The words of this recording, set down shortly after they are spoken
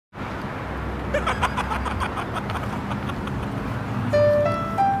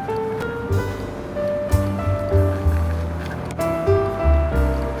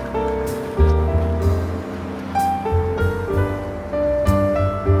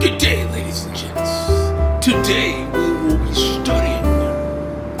ladies and gents. Today we will be studying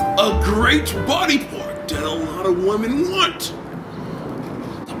a great body part that a lot of women want.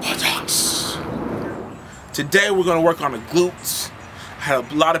 The buttocks. Today we're going to work on the glutes. I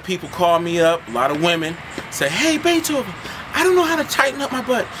had a lot of people call me up, a lot of women, say, hey Beethoven, I don't know how to tighten up my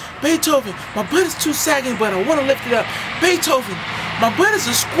butt. Beethoven, my butt is too sagging, but I want to lift it up. Beethoven, my butt is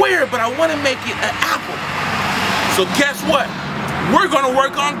a square, but I want to make it an apple. So guess what? We're going to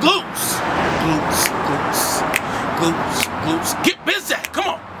work on glutes. Glutes, glutes, glutes, glutes. Get busy. Come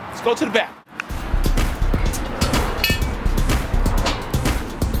on. Let's go to the back.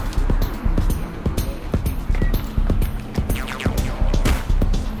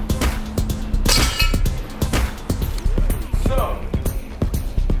 So,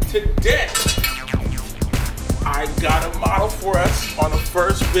 today, I got a model for us on the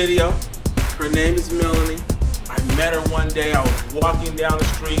first video. Her name is Melanie. I met her one day. I was walking down the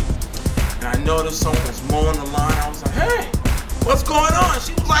street and I noticed someone was mowing the lawn. I was like, hey, what's going on?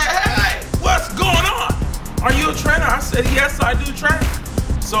 She was like, hey, what's going on? Are you a trainer? I said, yes, I do train.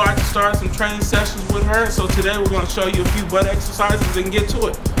 So I started some training sessions with her. So today we're going to show you a few butt exercises and get to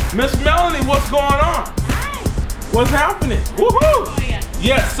it. Miss Melanie, what's going on? Hi. What's happening? Woohoo! Oh, yeah.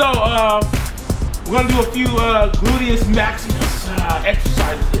 Yeah, so we're going to do a few gluteus maximus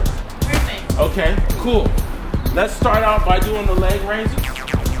exercises here. Perfect. Okay, cool. Let's start out by doing the leg raises.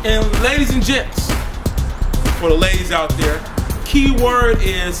 And ladies and gents, for the ladies out there, key word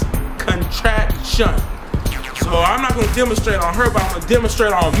is contraction. So I'm not going to demonstrate on her, but I'm going to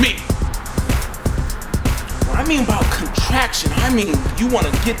demonstrate on me. What I mean about contraction, I mean you want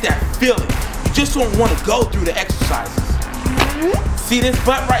to get that feeling. You just don't want to go through the exercises. See this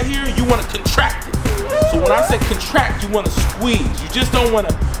butt right here? You want to contract it. So when I say contract, you want to squeeze. You just don't want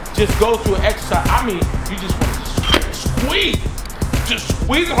to just go through an exercise. I mean, you just want to squeeze. Just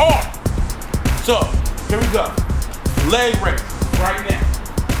squeeze it hard. So, here we go. Leg raise right now.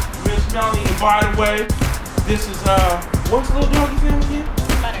 Miss Melanie, and by the way, this is, what's the little doggy's name again?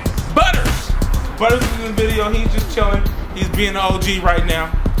 Butters. Butters is in the video. He's just chilling. He's being the OG right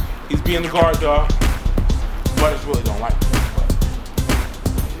now. He's being the guard dog. Butters really don't like it, but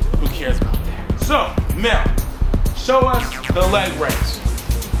who cares about that? So, Mel, show us the leg raise.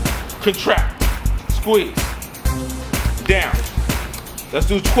 Contract, squeeze, down. Let's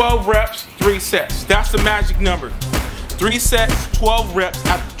do 12 reps, 3 sets. That's the magic number. 3 sets, 12 reps.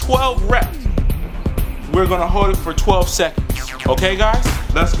 After 12 reps, we're gonna hold it for 12 seconds. Okay, guys?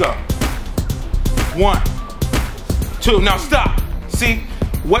 Let's go. 1, 2, now stop. See,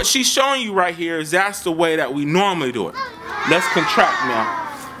 what she's showing you right here is that's the way that we normally do it. Let's contract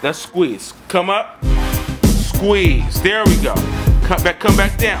now. Let's squeeze. Come up, squeeze. There we go. Come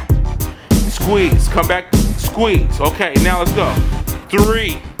back down. Squeeze, come back, squeeze. Okay, now let's go.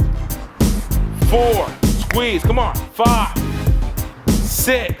 3, 4, squeeze, come on. 5,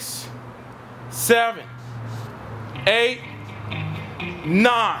 6, 7, 8,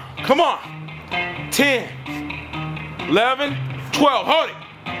 9, come on. 10, 11, 12, hold it.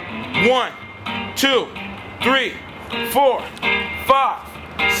 1, 2, 3, 4,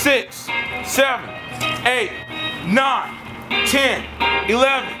 5, 6, 7, 8, 9, 10,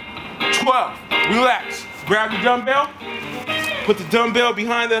 11, 12. Relax. Grab your dumbbell. Put the dumbbell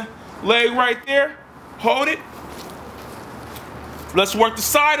behind the leg right there. Hold it. Let's work the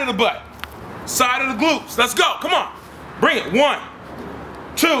side of the butt. Side of the glutes. Let's go. Come on. Bring it. 1,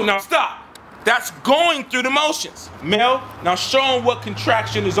 2. Now stop. That's going through the motions. Mel, now show them what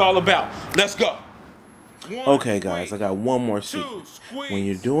contraction is all about. Let's go. Okay guys, I got one more secret. When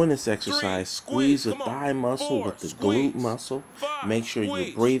you're doing this exercise, squeeze the thigh muscle with the glute muscle. Make sure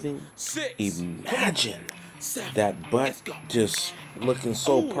you're breathing. Imagine that butt just looking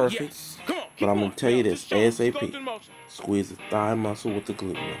so perfect. But I'm going to tell you this, ASAP. Squeeze the thigh muscle with the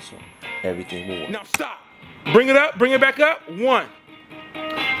glute muscle. Everything will work. Now stop. Bring it up. Bring it back up. 1,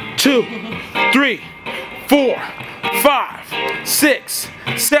 2, 3, 4, 5, 6,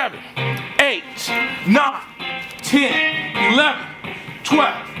 7, 8, 9, 10, 11,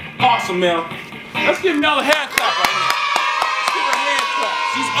 12. Awesome, Mel. Let's give Mel a hand clap right now. Let's give her a hand clap.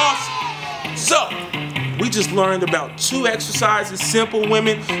 She's awesome. So, we just learned about 2 exercises, simple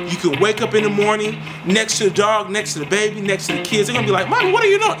women. You can wake up in the morning next to the dog, next to the baby, next to the kids. They're going to be like, Mommy, what are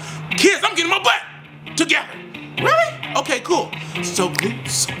you doing? Kids, I'm getting my butt together. Really? Okay, cool. So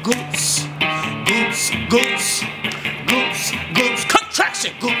glutes, glutes, glutes, glutes, glutes, glutes,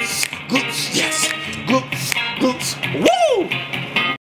 contraction, glutes, glutes, yes, glutes, glutes, woo!